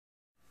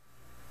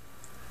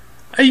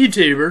Hey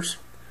YouTubers,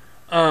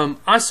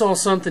 I saw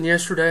something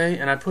yesterday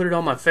and I put it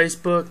on my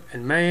Facebook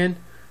and man,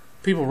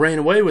 people ran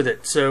away with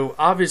it. So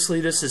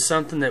obviously this is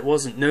something that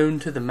wasn't known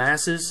to the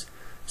masses,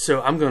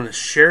 so I'm going to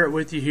share it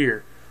with you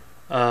here.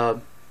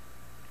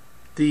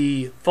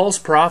 The false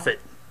prophet,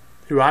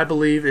 who I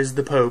believe is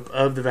the Pope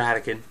of the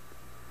Vatican,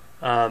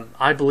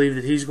 I believe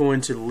that he's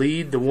going to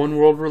lead the one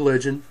world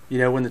religion,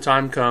 when the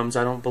time comes.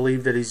 I don't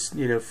believe that he's,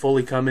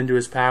 fully come into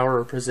his power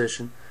or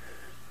position.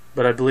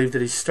 But I believe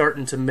that he's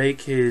starting to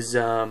make his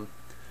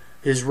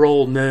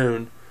role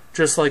known,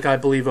 just like I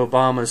believe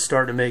Obama is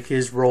starting to make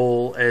his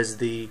role as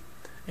the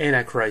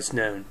Antichrist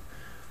known.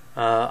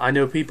 I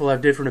know people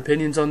have different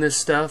opinions on this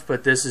stuff,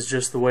 but this is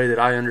just the way that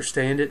I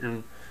understand it,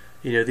 and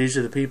these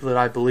are the people that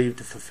I believe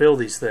to fulfill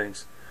these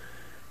things.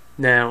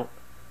 Now,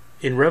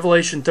 in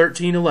Revelation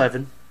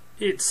 13:11,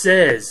 it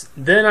says,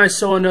 "Then I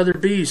saw another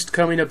beast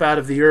coming up out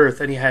of the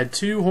earth, and he had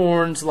 2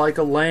 horns like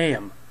a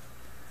lamb,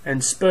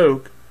 and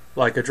spoke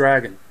like a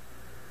dragon."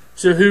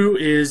 So who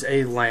is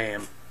a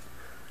lamb?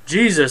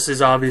 Jesus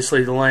is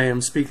obviously the lamb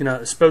spoken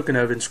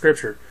of in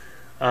Scripture.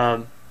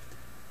 Now,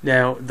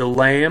 the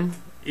lamb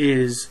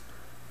is,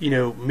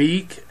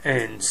 meek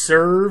and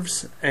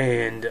serves,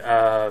 and,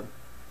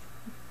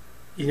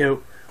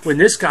 when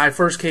this guy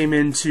first came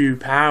into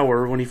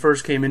power, when he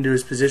first came into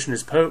his position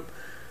as Pope,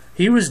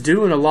 he was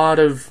doing a lot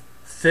of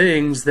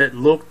things that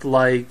looked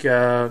like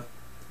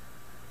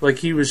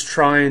he was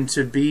trying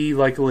to be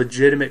like a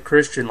legitimate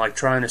Christian, like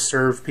trying to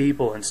serve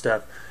people and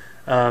stuff.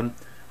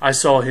 I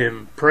saw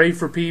him pray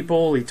for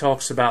people. He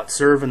talks about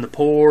serving the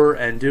poor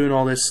and doing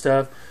all this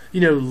stuff.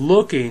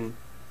 Looking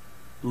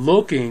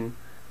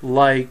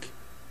like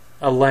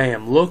a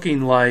lamb,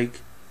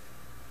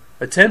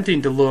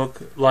 attempting to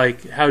look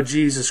like how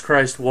Jesus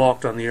Christ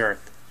walked on the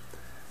earth.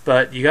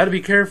 But you got to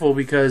be careful,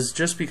 because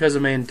just because a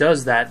man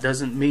does that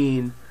doesn't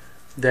mean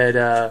that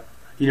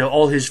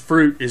all his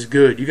fruit is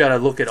good. You got to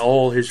look at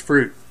all his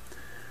fruit.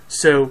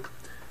 So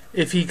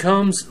if he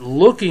comes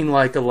looking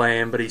like a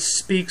lamb, but he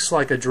speaks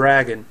like a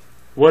dragon,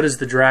 what does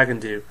the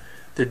dragon do?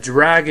 The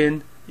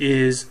dragon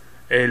is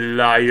a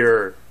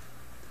liar.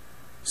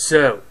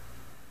 So,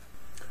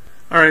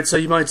 alright, so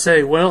you might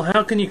say, well,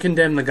 how can you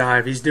condemn the guy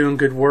if he's doing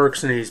good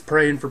works and he's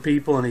praying for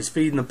people and he's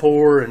feeding the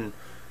poor and,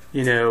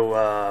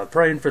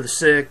 praying for the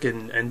sick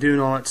and doing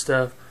all that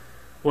stuff?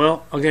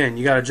 Well, again,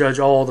 you got to judge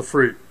all the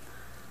fruit.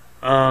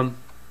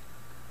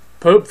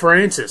 Pope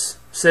Francis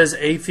says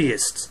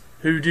atheists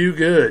who do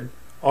good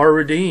are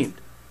redeemed.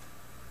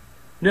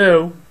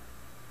 No,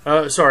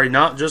 sorry,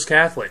 not just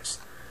Catholics.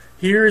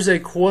 Here's a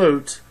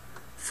quote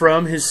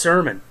from his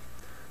sermon.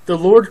 "The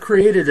Lord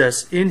created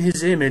us in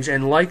His image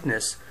and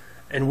likeness,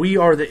 and we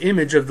are the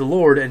image of the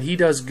Lord, and He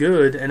does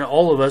good, and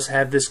all of us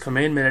have this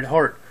commandment at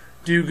heart.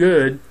 Do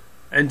good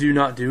and do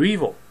not do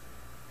evil."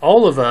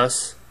 All of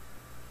us,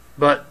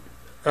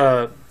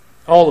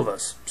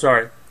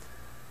 sorry.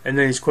 And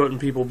then he's quoting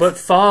people. "But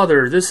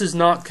Father, this is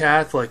not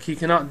Catholic. He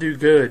cannot do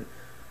good."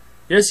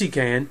 Yes, he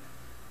can.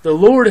 The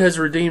Lord has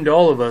redeemed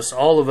all of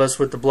us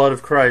with the blood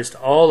of Christ,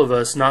 all of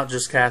us, not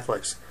just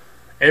Catholics.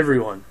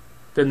 Everyone.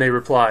 Then they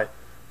reply,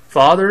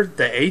 "Father,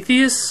 the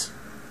atheists?"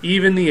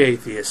 "Even the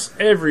atheists.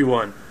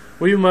 Everyone.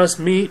 We must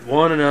meet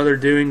one another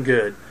doing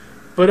good."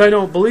 "But I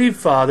don't believe,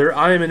 Father.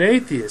 I am an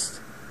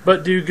atheist."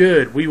 "But do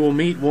good. We will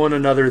meet one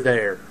another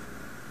there."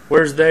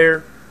 Where's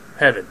there?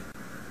 Heaven.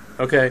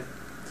 Okay?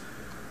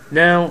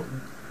 Now,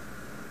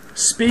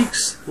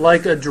 speaks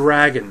like a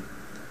dragon.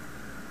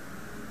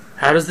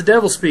 How does the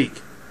devil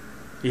speak?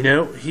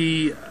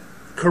 He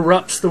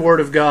corrupts the Word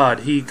of God.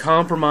 He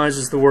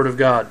compromises the Word of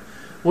God.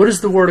 What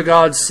does the Word of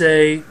God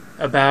say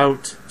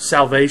about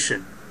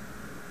salvation?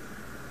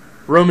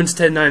 Romans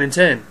 10:9 and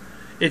 10.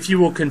 "If you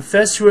will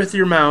confess with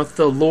your mouth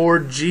the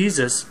Lord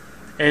Jesus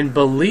and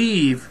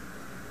believe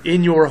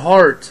in your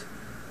heart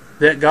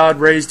that God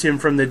raised Him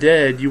from the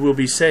dead, you will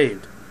be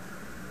saved."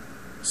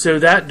 So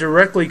that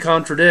directly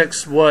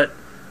contradicts what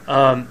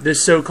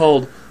this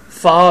so-called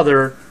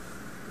father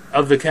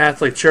of the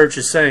Catholic Church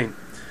is saying.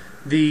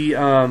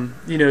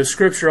 The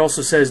Scripture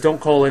also says, "Don't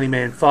call any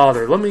man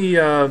father." Let me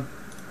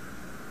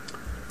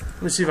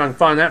see if I can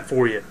find that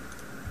for you.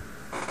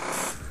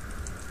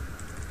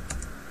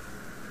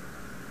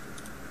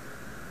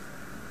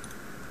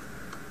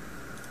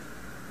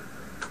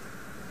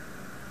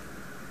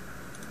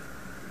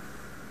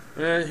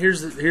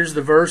 Here's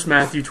the verse,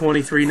 Matthew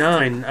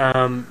 23:9.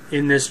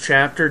 In this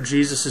chapter,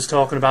 Jesus is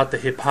talking about the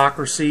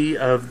hypocrisy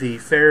of the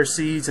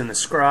Pharisees and the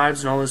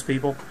scribes and all those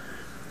people.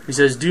 He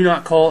says, "Do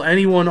not call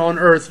anyone on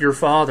earth your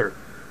father,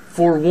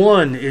 for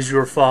one is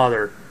your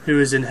Father who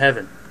is in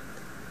heaven."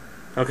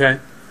 Okay.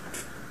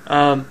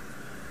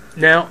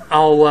 Now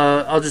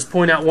I'll just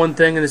point out one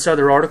thing in this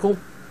other article.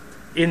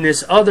 In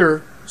this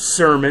other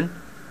sermon,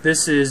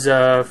 this is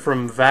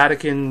from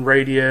Vatican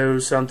Radio,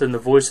 something, the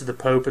voice of the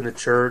Pope and the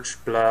Church,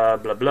 blah,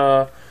 blah,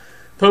 blah.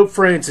 Pope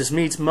Francis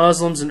meets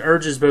Muslims and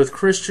urges both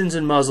Christians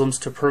and Muslims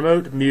to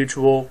promote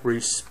mutual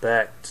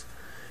respect.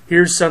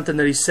 Here's something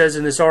that he says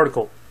in this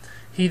article.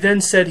 He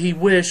then said he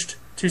wished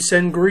to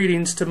send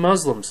greetings to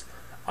Muslims,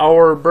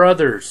 our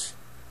brothers.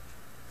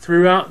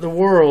 throughout the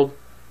world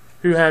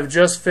who have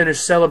just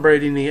finished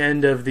celebrating the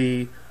end of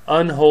the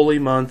unholy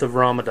month of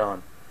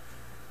Ramadan.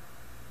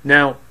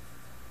 Now,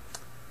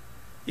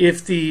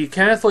 if the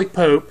Catholic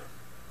Pope,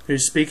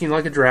 who's speaking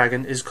like a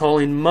dragon, is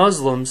calling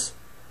Muslims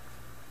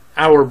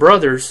our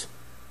brothers,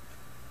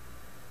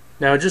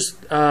 now I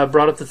just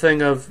brought up the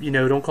thing of,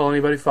 don't call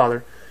anybody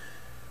father.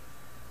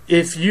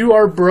 If you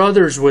are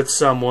brothers with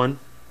someone,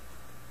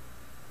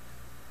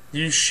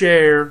 you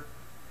share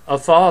a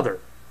father.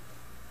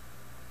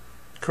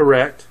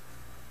 Correct?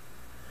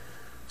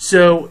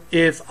 So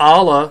if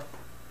Allah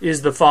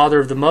is the father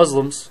of the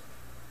Muslims,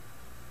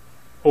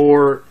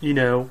 or,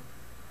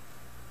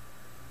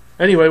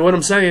 anyway, what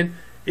I'm saying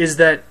is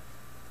that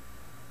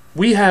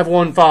we have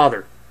one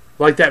Father,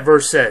 like that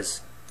verse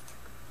says.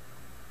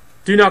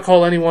 Do not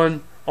call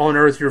anyone on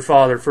earth your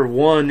father, for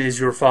one is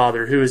your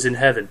Father who is in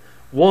heaven.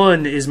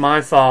 One is my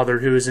Father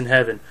who is in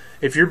heaven.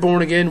 If you're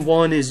born again,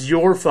 one is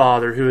your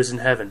Father who is in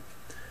heaven.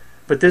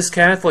 But this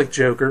Catholic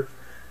joker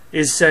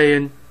is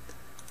saying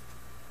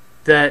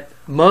that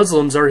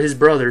Muslims are his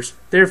brothers,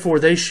 therefore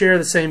they share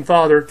the same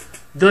Father,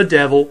 the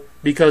devil,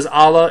 because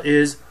Allah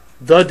is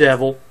the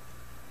devil.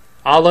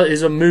 Allah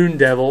is a moon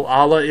devil.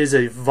 Allah is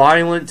a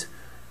violent,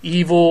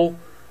 evil,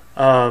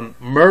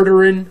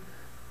 murdering,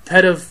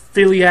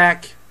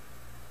 pedophiliac,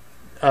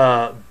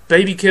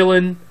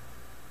 baby-killing,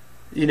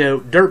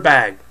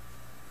 dirtbag.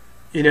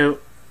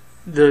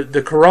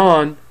 The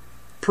Quran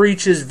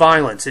preaches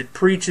violence. It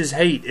preaches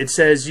hate. It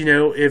says,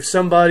 if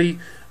somebody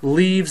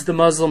leaves the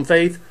Muslim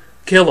faith,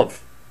 kill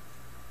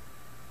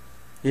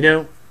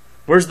them.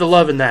 Where's the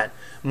love in that?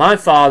 My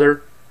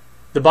Father,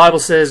 the Bible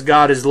says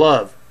God is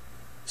love.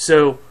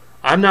 So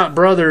I'm not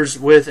brothers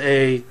with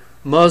a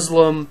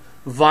Muslim,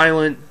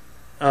 violent,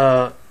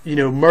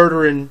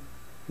 murdering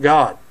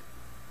God,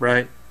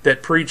 right?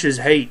 That preaches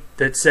hate,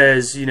 that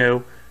says,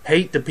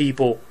 hate the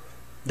people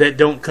that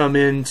don't come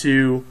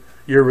into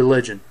your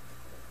religion.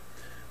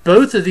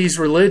 Both of these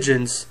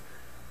religions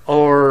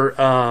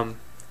are,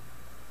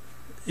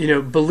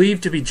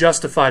 believed to be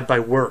justified by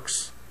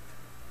works.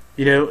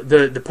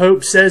 The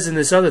Pope says in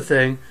this other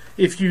thing,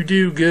 if you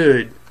do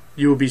good,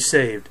 you will be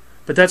saved.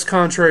 But that's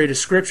contrary to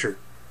Scripture.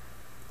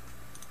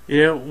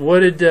 What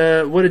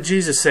did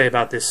Jesus say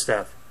about this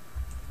stuff?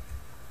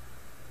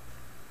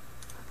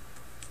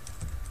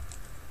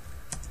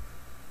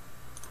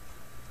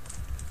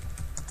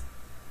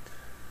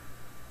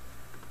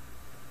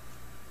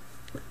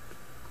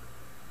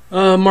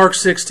 Mark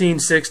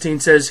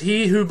 16:16 says,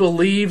 he who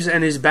believes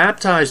and is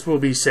baptized will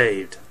be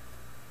saved.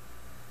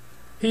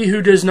 He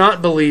who does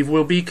not believe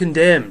will be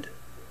condemned.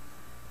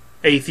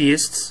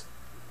 Atheists.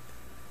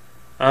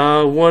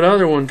 What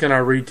other one can I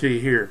read to you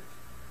here?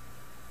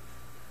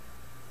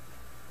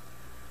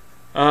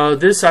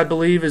 This, I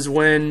believe, is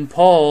when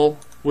Paul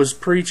was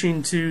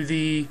preaching to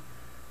the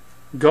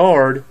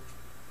guard.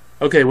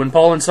 Okay, when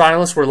Paul and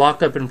Silas were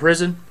locked up in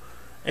prison,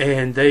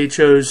 and they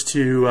chose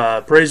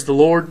to praise the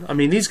Lord. I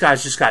mean, these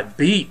guys just got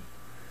beat.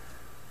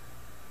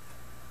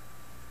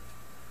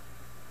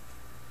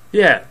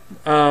 Yeah,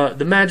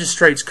 the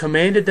magistrates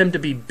commanded them to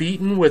be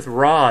beaten with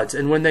rods,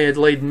 and when they had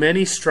laid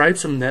many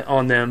stripes on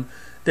them,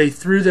 they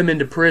threw them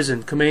into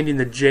prison, commanding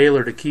the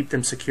jailer to keep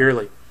them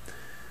securely.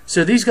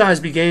 So these guys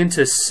began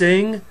to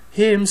sing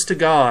hymns to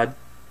God,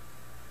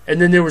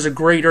 and then there was a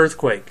great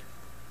earthquake.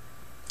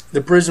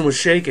 The prison was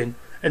shaken,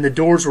 and the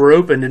doors were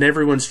opened, and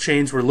everyone's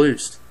chains were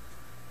loosed.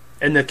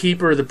 And the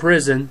keeper of the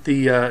prison,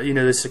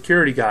 the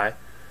security guy,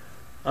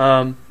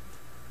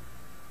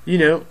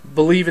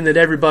 believing that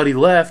everybody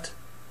left,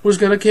 was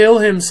going to kill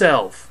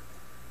himself.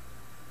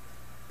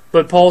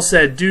 But Paul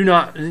said, do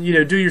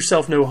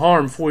yourself no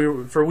harm,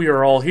 for we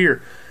are all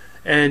here.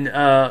 And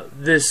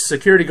this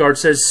security guard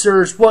says,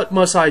 sirs, what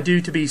must I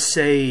do to be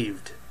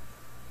saved?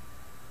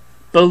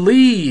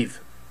 Believe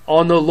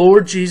on the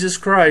Lord Jesus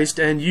Christ,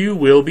 and you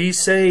will be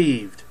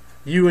saved,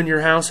 you and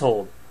your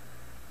household.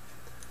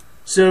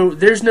 So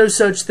there's no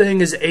such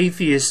thing as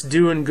atheists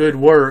doing good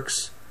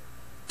works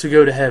to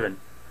go to heaven.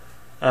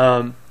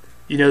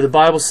 The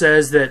Bible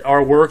says that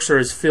our works are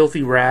as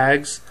filthy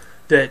rags,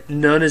 that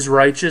none is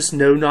righteous,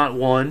 no, not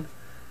one,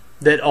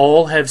 that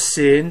all have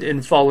sinned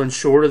and fallen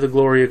short of the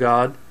glory of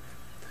God.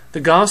 The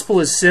gospel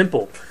is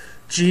simple.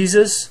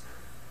 Jesus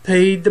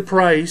paid the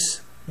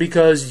price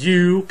because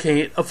you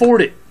can't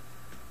afford it.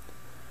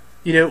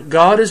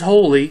 God is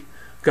holy,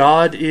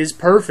 God is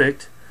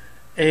perfect,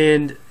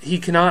 and He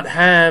cannot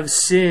have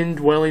sin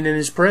dwelling in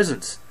His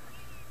presence.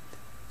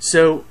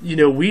 So,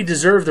 we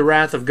deserve the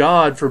wrath of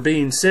God for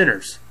being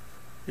sinners,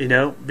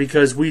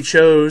 because we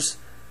chose,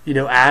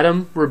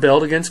 Adam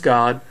rebelled against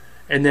God,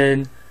 and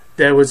then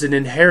there was an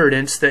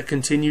inheritance that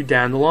continued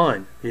down the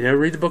line.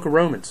 Read the book of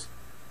Romans.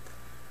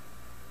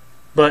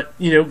 But,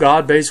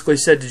 God basically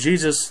said to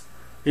Jesus,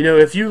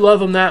 if you love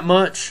them that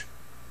much,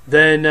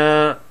 then,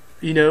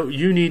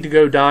 you need to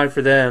go die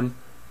for them,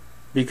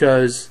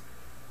 because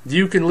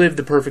you can live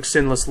the perfect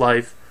sinless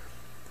life.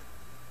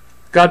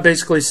 God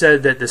basically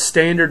said that the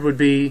standard would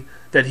be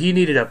that He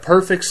needed a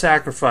perfect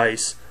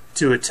sacrifice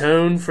to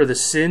atone for the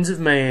sins of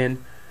man,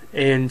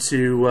 and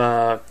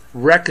to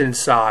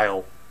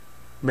reconcile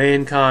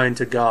mankind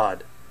to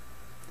God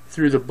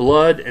through the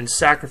blood and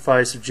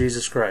sacrifice of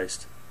Jesus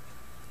Christ.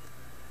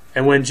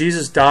 And when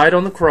Jesus died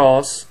on the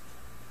cross,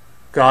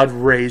 God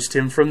raised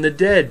him from the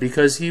dead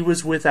because he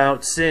was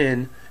without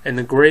sin and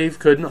the grave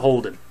couldn't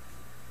hold him.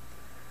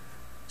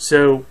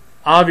 So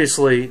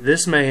obviously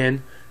this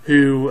man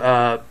who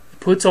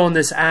puts on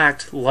this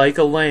act like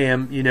a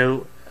lamb,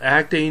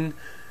 acting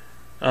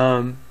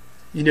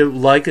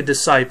like a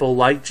disciple,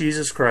 like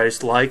Jesus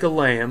Christ, like a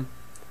lamb,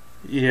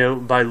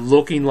 by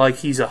looking like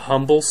he's a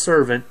humble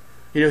servant,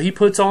 he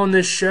puts on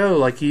this show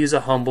like he is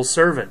a humble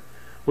servant,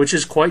 which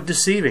is quite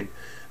deceiving.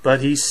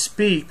 But he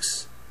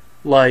speaks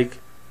like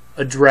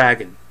a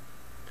dragon,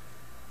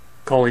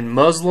 calling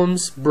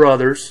Muslims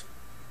brothers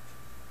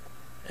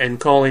and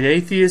calling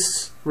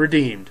atheists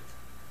redeemed.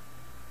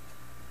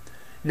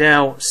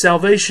 Now,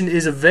 salvation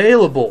is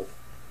available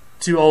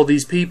to all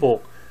these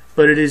people,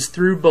 but it is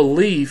through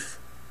belief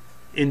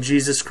in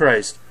Jesus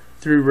Christ,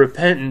 through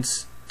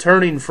repentance,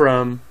 turning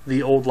from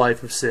the old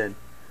life of sin.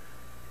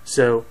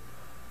 So,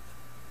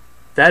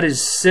 that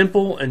is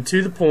simple and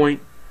to the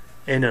point,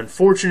 and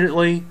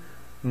unfortunately,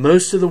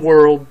 most of the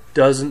world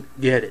doesn't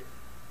get it.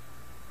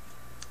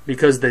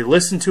 Because they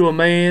listen to a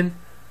man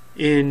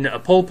in a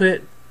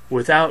pulpit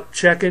without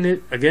checking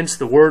it against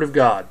the Word of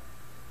God.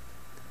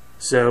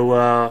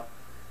 So,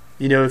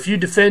 if you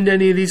defend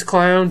any of these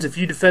clowns, if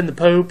you defend the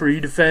Pope, or you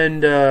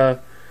defend,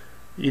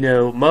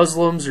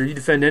 Muslims, or you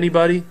defend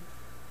anybody,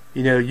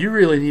 you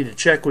really need to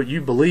check what you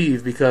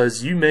believe,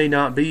 because you may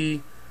not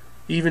be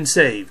even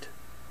saved.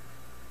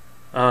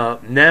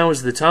 Now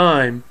is the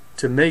time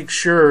to make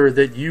sure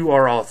that you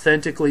are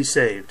authentically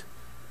saved.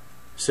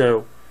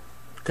 So,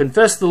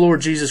 confess the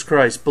Lord Jesus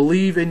Christ.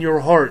 Believe in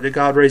your heart that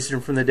God raised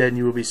him from the dead and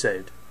you will be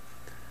saved.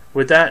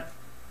 With that,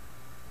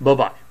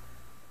 bye-bye.